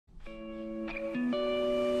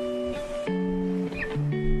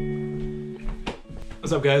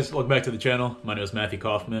What's up, guys? Welcome back to the channel. My name is Matthew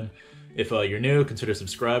Kaufman. If you're new, consider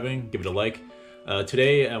subscribing, give it a like.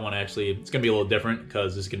 Today I want to it's going to be a little different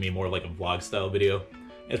because this is going to be more like a vlog style video.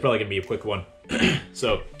 It's probably going to be a quick one.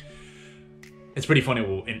 So it's pretty funny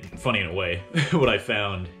in a way what I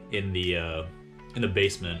found in the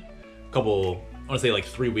basement a couple, I want to say like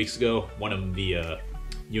 3 weeks ago. One of the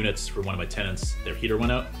units for one of my tenants, their heater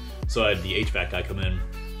went out. So I had the HVAC guy come in.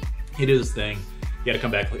 He did his thing. He had to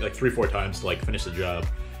come back like 3-4 times to like finish the job.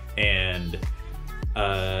 And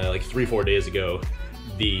like 3-4 days ago,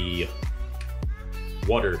 the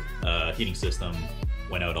water heating system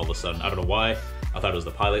went out all of a sudden. I don't know why. I thought it was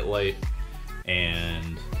the pilot light,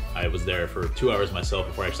 and I was there for 2 hours myself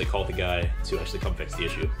before I actually called the guy to actually come fix the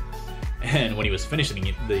issue. And when he was finishing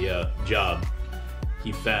the job,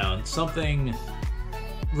 he found something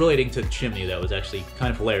relating to the chimney that was actually kind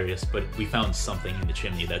of hilarious, but we found something in the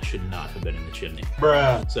chimney that should not have been in the chimney.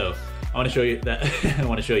 Bruh. So I want to show you that. I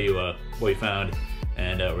want to show you what we found,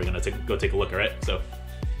 and we're gonna go take a look. All right, so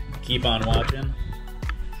keep on watching,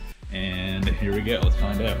 and here we go. Let's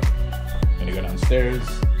find out. I'm gonna go downstairs,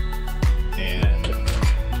 and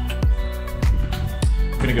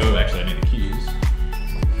I'm gonna go. Actually, I need the keys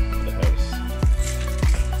to the house.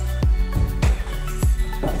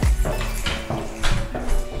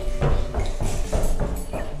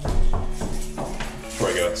 Before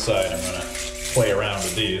I go outside, I'm gonna play around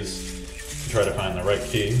with these to try to find the right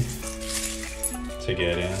key to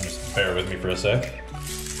get in. Just bear with me for a sec.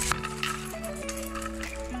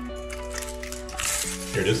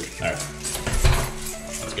 Here it is. All right,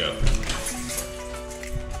 let's go.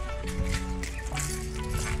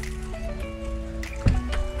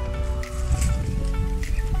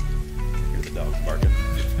 Here's the dog barking.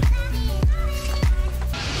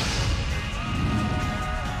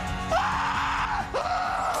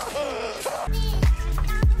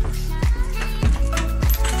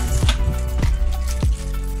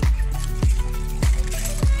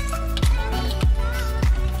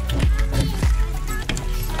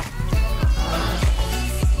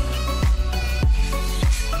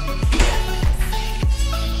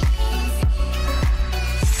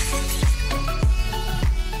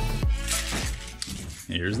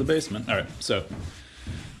 Here's the basement. All right, so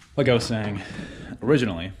like I was saying,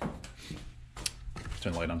 originally,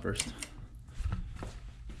 turn the light on first.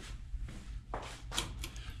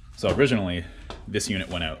 So originally, this unit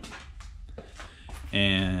went out,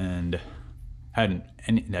 and had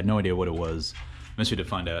no idea what it was. Eventually, to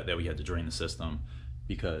find out that we had to drain the system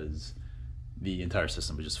because the entire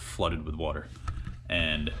system was just flooded with water.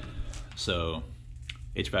 And so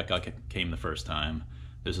HVAC guy came the first time.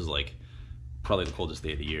 This is like probably the coldest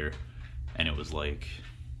day of the year, and it was like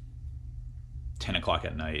 10 o'clock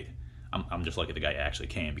at night. I'm just lucky the guy actually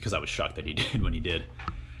came, because I was shocked that he did when he did.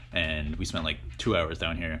 And we spent like 2 hours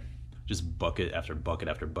down here, just bucket after bucket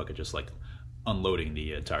after bucket, just like unloading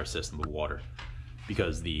the entire system with water,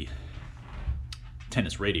 because the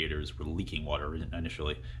tenant's radiators were leaking water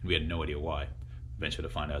initially, and we had no idea why. Eventually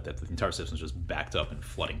to find out that the entire system was just backed up and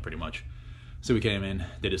flooding pretty much. So we came in,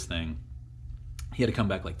 did his thing. He had to come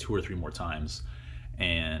back like 2 or 3 more times,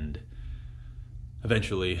 and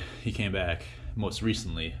eventually he came back most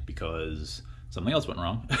recently because something else went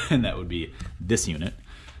wrong, and that would be this unit.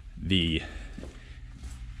 The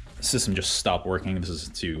system just stopped working. This is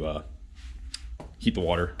to heat the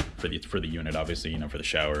water for the unit, obviously, you know, for the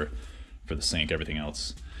shower, for the sink, everything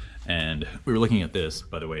else. And we were looking at this,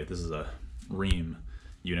 by the way. This is a Ream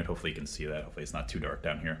unit. Hopefully you can see that. Hopefully it's not too dark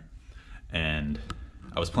down here. And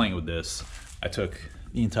I was playing with this. I took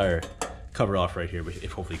the entire cover off right here, but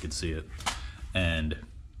if hopefully you could see it. And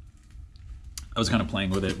I was kind of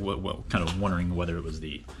playing with it, kind of wondering whether it was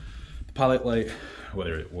the pilot light,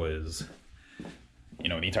 whether it was, you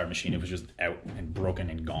know, the entire machine. It was just out and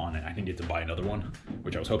broken and gone, and I needed to buy another one,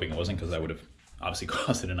 which I was hoping it wasn't, because that would have obviously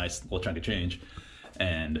costed a nice little chunk of change.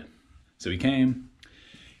 And so he came,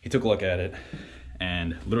 he took a look at it,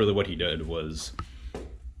 and literally what he did was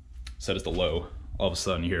set us to low. All of a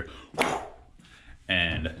sudden you hear,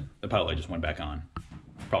 and the pilot light just went back on.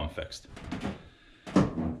 Problem fixed.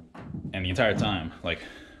 And the entire time, like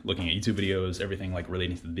looking at YouTube videos, everything like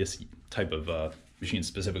relating to this type of machine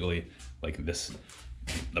specifically, like this,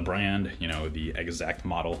 the brand, you know, the exact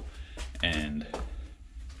model, and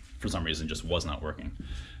for some reason just was not working.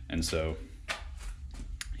 And so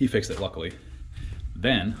he fixed it, luckily.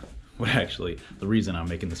 Then, the reason I'm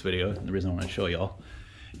making this video, and the reason I want to show y'all,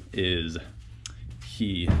 is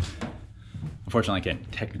he, unfortunately I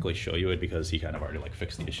can't technically show you it because he kind of already like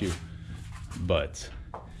fixed the issue, but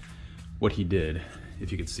what he did,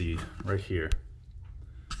 if you could see right here,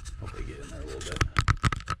 hopefully get in there a little bit.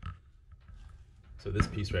 So this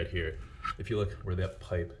piece right here, if you look where that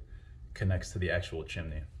pipe connects to the actual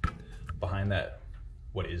chimney, behind that,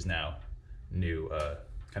 what is now new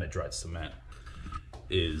kind of dried cement,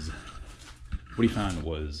 is what he found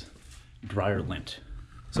was dryer lint.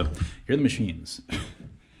 So here are the machines.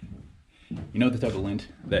 You know the type of lint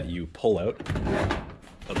that you pull out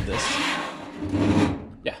of this?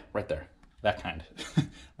 Yeah, right there. That kind.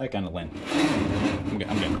 That kind of lint.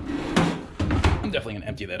 I'm definitely gonna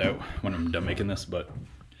empty that out when I'm done making this, but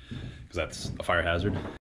because that's a fire hazard.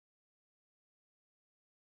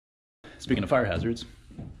 Speaking of fire hazards,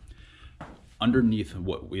 underneath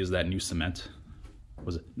what is that new cement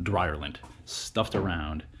was dryer lint stuffed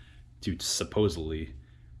around to supposedly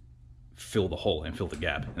fill the hole and fill the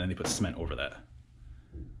gap, and then they put cement over that.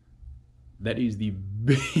 That is the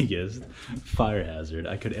biggest fire hazard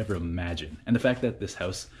I could ever imagine. And the fact that this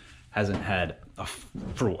house hasn't had,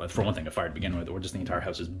 for one thing, a fire to begin with, or just the entire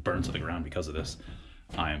house just burned to the ground because of this,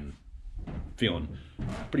 I'm feeling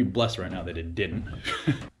pretty blessed right now that it didn't.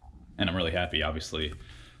 And I'm really happy, obviously,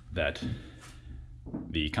 that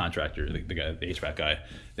the contractor, the guy, the HVAC guy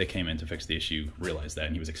that came in to fix the issue realized that,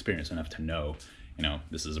 and he was experienced enough to know, you know,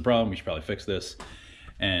 this is a problem, we should probably fix this.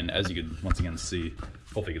 And as you could once again see,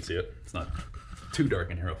 hopefully you can see it, it's not too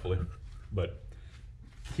dark in here hopefully, but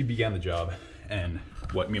he began the job, and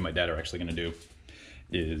what me and my dad are actually gonna do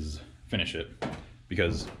is finish it,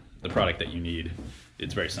 because the product that you need,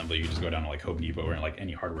 it's very simple. You just go down to like Home Depot or in like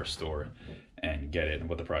any hardware store and get it. And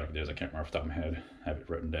what the product is, I can't remember off the top of my head, I have it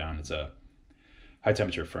written down. It's a high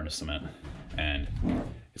temperature furnace cement, and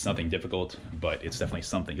it's nothing difficult, but it's definitely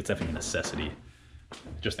something, it's definitely a necessity,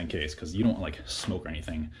 just in case, because you don't want like smoke or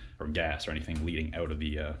anything, or gas or anything leading out of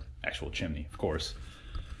the actual chimney, of course.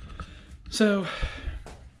 So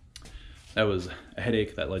that was a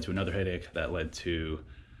headache that led to another headache that led to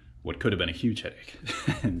what could have been a huge headache.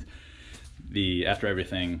 And after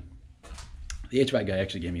everything, the HVAC guy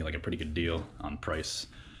actually gave me like a pretty good deal on price.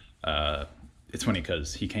 It's funny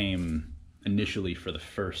because he came initially for the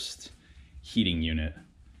first heating unit,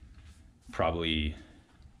 probably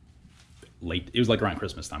late, it was like around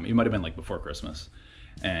Christmas time. It might have been like before Christmas.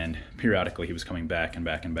 And periodically he was coming back and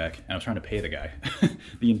back and back, and I was trying to pay the guy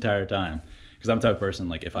the entire time. Because I'm the type of person,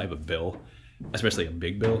 like if I have a bill, especially a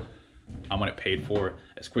big bill, I want it paid for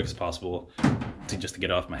as quick as possible just to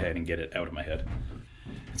get it off my head and get it out of my head.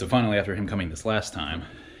 And so finally, after him coming this last time,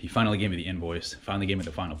 he finally gave me the invoice, finally gave me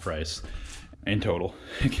the final price. In total,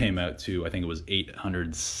 it came out to, I think it was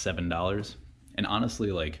 $807. And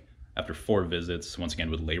honestly, like after 4 visits, once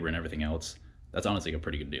again with labor and everything else, that's honestly a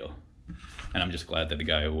pretty good deal. And I'm just glad that the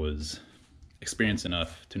guy was experienced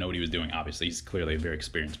enough to know what he was doing. Obviously, he's clearly a very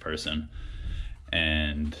experienced person.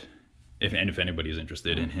 And if anybody's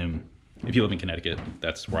interested in him, if you live in Connecticut,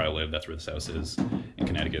 that's where I live, that's where this house is, in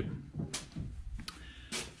Connecticut.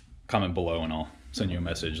 Comment below and I'll send you a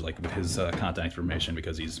message like with his contact information,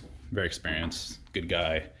 because he's very experienced, good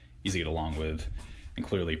guy, easy to get along with, and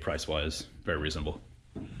clearly price-wise, very reasonable.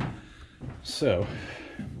 So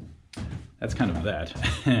that's kind of that.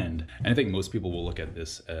 And I think most people will look at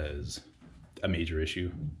this as a major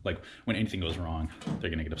issue. Like when anything goes wrong,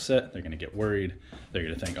 they're gonna get upset, they're gonna get worried, they're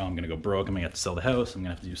gonna think, oh, I'm gonna go broke, I'm gonna have to sell the house, I'm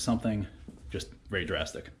gonna have to do something, just very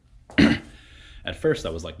drastic. At first I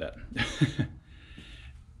was like that.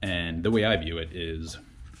 And the way I view it is,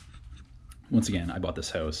 once again, I bought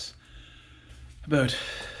this house about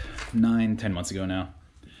 9-10 months ago now,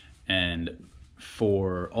 and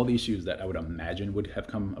for all the issues that I would imagine would have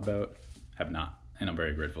come about, have not, and I'm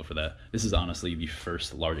very grateful for that. This is honestly the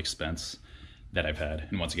first large expense that I've had,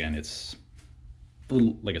 and once again, it's a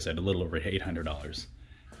little, like I said, a little over $800.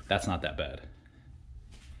 That's not that bad.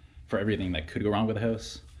 For everything that could go wrong with the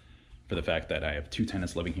house, for the fact that I have 2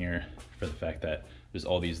 tenants living here, for the fact that there's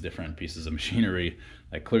all these different pieces of machinery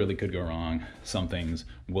that clearly could go wrong, some things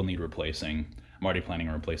will need replacing. I'm already planning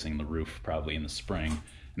on replacing the roof probably in the spring,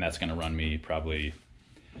 and that's gonna run me probably,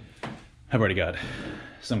 I've already got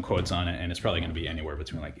some quotes on it, and it's probably gonna be anywhere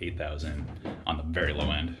between like $8,000 on the very low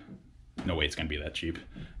end. No way it's gonna be that cheap,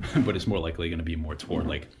 but it's more likely gonna be more toward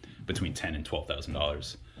like between $10,000 and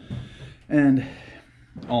 $12,000. And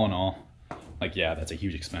all in all, like, yeah, that's a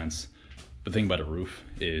huge expense. But the thing about a roof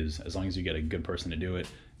is, as long as you get a good person to do it,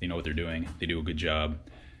 they know what they're doing, they do a good job,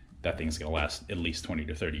 that thing's gonna last at least 20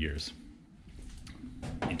 to 30 years.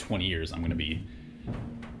 In 20 years, I'm gonna be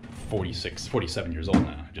 47 years old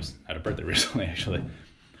now. I just had a birthday recently, actually.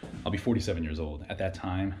 I'll be 47 years old. At that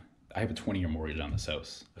time, I have a 20-year mortgage on this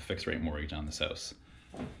house, a fixed rate mortgage on this house.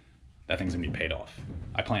 That thing's gonna be paid off.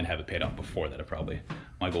 I plan to have it paid off before that, probably.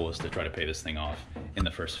 My goal is to try to pay this thing off in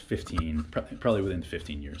the first 15, probably within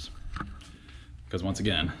 15 years. Because once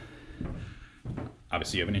again,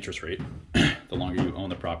 obviously you have an interest rate. The longer you own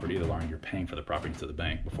the property, the longer you're paying for the property to the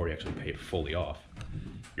bank before you actually pay it fully off.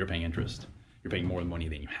 You're paying interest. You're paying more money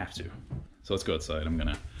than you have to. So let's go outside. I'm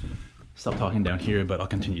gonna stop talking down here, but I'll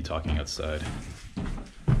continue talking outside.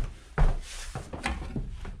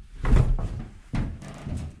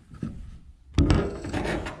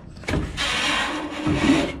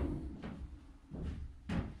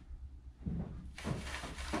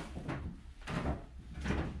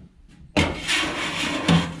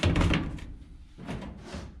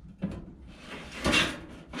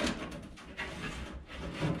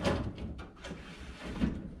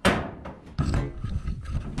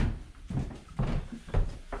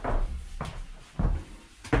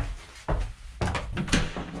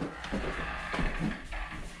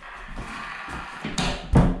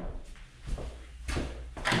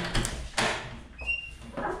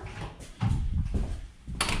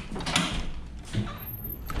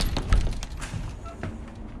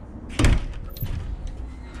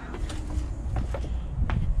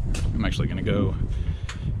 I'm actually gonna go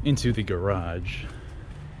into the garage.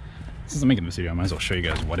 Since I'm making this video, I might as well show you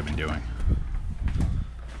guys what I've been doing.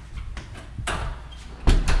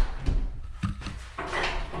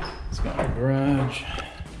 Let's go in the garage,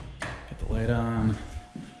 get the light on,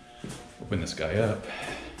 open this guy up.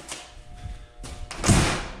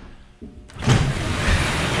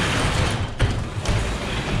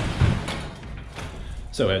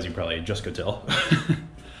 So as you probably just could tell,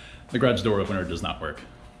 the garage door opener does not work.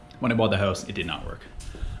 When I bought the house, it did not work.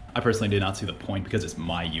 I personally did not see the point because it's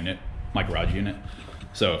my unit, my garage unit.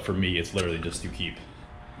 So for me, it's literally just to keep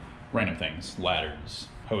random things, ladders,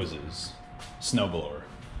 hoses, snowblower,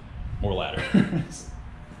 more ladders.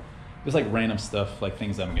 Just like random stuff, like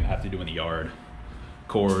things that I'm gonna have to do in the yard,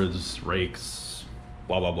 cords, rakes,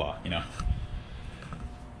 blah, blah, blah, you know?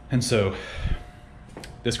 And so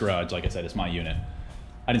this garage, like I said, is my unit.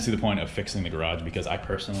 I didn't see the point of fixing the garage because I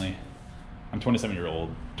personally, I'm 27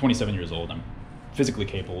 years old. I'm physically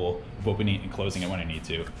capable of opening and closing it when I need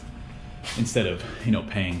to, instead of, you know,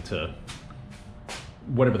 paying to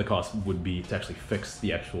whatever the cost would be to actually fix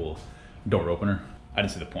the actual door opener. I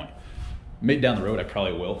didn't see the point. Maybe down the road, I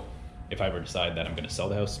probably will. If I ever decide that I'm going to sell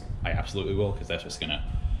the house, I absolutely will, because that's just going to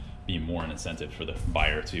be more an incentive for the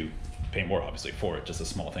buyer to pay more, obviously, for it. Just a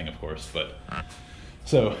small thing, of course. But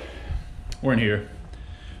so we're in here.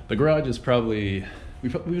 The garage is probably,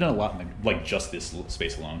 we've done a lot in like just this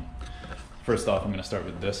space alone. First off, I'm going to start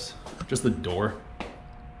with this, just the door.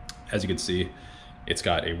 As you can see, it's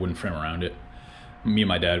got a wooden frame around it. Me and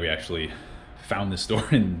my dad, we actually found this door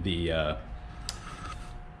in the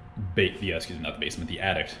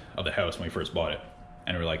attic of the house when we first bought it.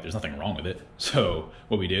 And we were like, there's nothing wrong with it. So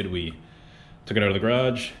what we did, we took it out of the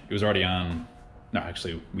garage. It was already on, no,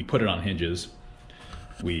 actually, we put it on hinges.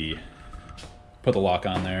 We put the lock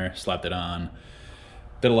on there, slapped it on,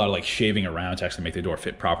 did a lot of like shaving around to actually make the door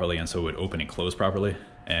fit properly and so it would open and close properly.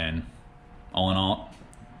 And all in all,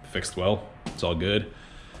 fixed well, it's all good.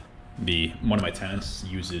 One of my tenants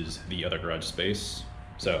uses the other garage space,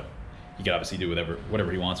 so he can obviously do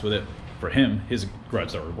whatever he wants with it. For him, his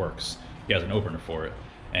garage door works. He has an opener for it,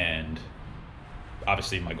 and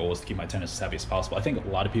obviously my goal is to keep my tenants as happy as possible. I think a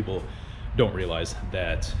lot of people don't realize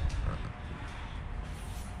that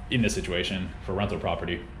in this situation for rental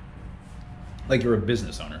property, like you're a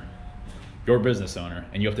business owner. You're a business owner,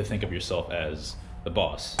 and you have to think of yourself as the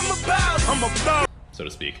boss, so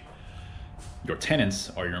to speak. Your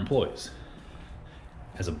tenants are your employees.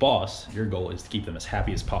 As a boss, your goal is to keep them as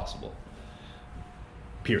happy as possible,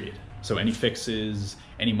 period. So any fixes,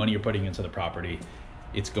 any money you're putting into the property,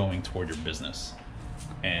 it's going toward your business.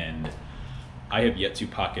 And I have yet to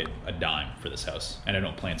pocket a dime for this house, and I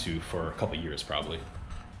don't plan to for a couple of years probably.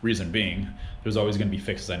 Reason being, there's always going to be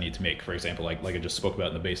fixes I need to make. For example, like I just spoke about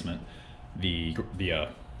in the basement, the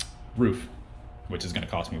roof, which is going to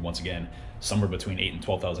cost me once again somewhere between $8,000 and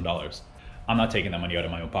 $12,000. I'm not taking that money out of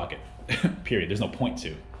my own pocket. Period. There's no point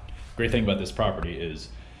to. Great thing about this property is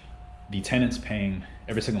the tenant's paying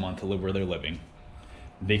every single month to live where they're living.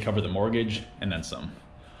 They cover the mortgage and then some.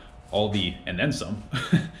 And then some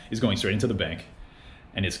is going straight into the bank,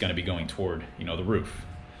 and it's going to be going toward, you know, the roof.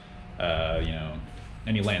 You know,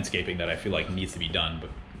 any landscaping that I feel like needs to be done, but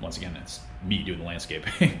once again, it's me doing the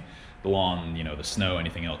landscaping. The lawn, you know, the snow,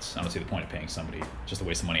 anything else. I don't see the point of paying somebody. Just a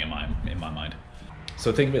waste of money in my mind.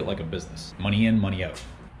 So think of it like a business. Money in, money out.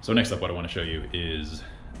 So next up, what I want to show you is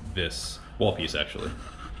this wall piece, actually.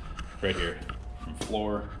 Right here, from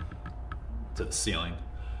floor to the ceiling,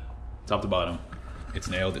 top to bottom. It's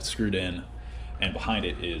nailed, it's screwed in, and behind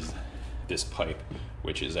it is this pipe,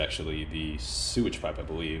 which is actually the sewage pipe, I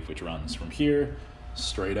believe, which runs from here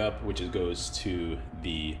straight up, which goes to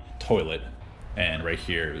the toilet, and right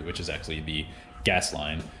here, which is actually the gas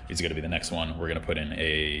line, is going to be the next one. We're going to put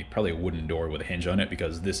in probably a wooden door with a hinge on it,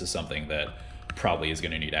 because this is something that probably is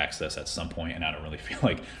going to need access at some point, and I don't really feel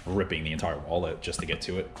like ripping the entire wall out just to get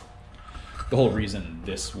to it. The whole reason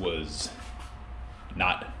this was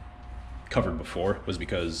not covered before was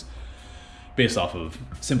because, based off of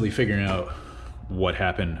simply figuring out what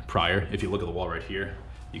happened prior, if you look at the wall right here,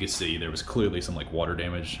 you can see there was clearly some like water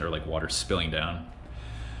damage, or like water spilling down.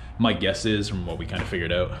 My guess is, from what we kind of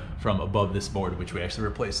figured out, from above this board, which we actually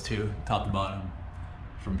replaced too, top to bottom,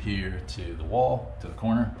 from here to the wall, to the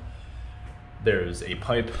corner, there's a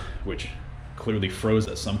pipe which clearly froze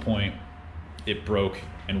at some point. It broke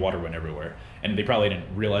and water went everywhere. And they probably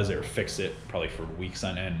didn't realize they were fix it probably for weeks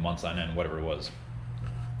on end, months on end, whatever it was.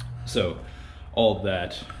 So all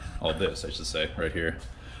this, I should say, right here,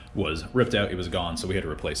 was ripped out. It was gone, so we had to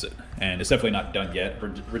replace it. And it's definitely not done yet. We're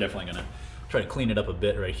definitely gonna try to clean it up a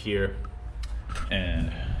bit right here.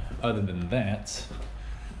 And other than that,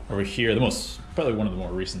 over here, probably one of the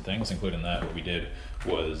more recent things, including that, what we did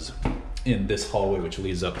was in this hallway, which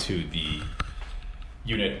leads up to the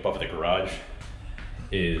unit above the garage,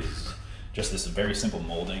 is just this very simple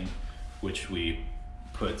molding, which we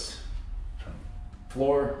put from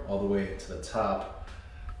floor all the way to the top,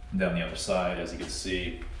 and down the other side. As you can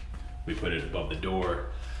see, we put it above the door.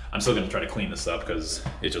 I'm still gonna try to clean this up because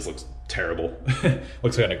it just looks terrible.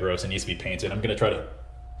 Looks kind of gross. It needs to be painted. I'm gonna try to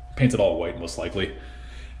paint it all white, most likely.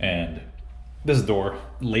 And this door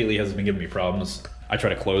lately has been giving me problems. I try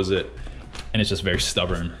to close it and it's just very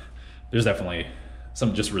stubborn. There's definitely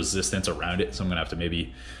some just resistance around it, so I'm gonna have to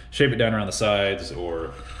maybe shape it down around the sides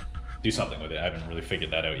or do something with it. I haven't really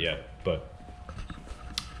figured that out yet, but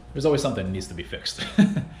there's always something that needs to be fixed.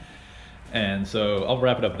 And so I'll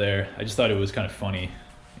wrap it up there. I just thought it was kind of funny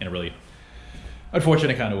in a really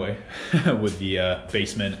unfortunate kind of way with the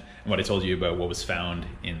basement and what I told you about what was found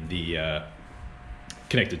in the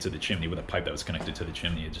connected to the chimney, with a pipe that was connected to the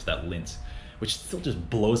chimney, just that lint, which still just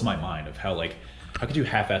blows my mind of how could you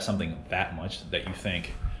half-ass something that much that you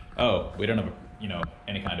think, oh, we don't have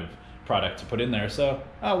any kind of product to put in there, so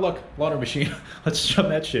oh look, water machine, let's shove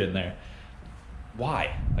that shit in there.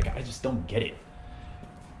 Why? I just don't get it.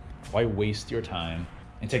 Why waste your time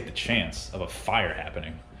and take the chance of a fire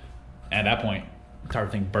happening? And at that point, the entire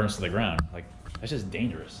thing burns to the ground. That's just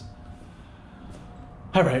dangerous.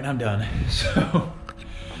 All right, I'm done. So,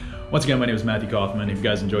 once again, my name is Matthew Kaufman. If you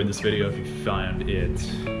guys enjoyed this video, if you found it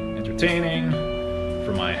entertaining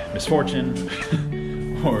for my misfortune,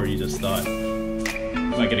 or you just thought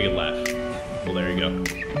you might get a good laugh, well, there you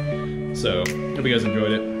go. So, hope you guys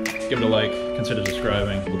enjoyed it. Give it a like, consider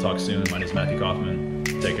subscribing. We'll talk soon. My name is Matthew Kaufman.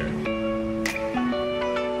 Take care.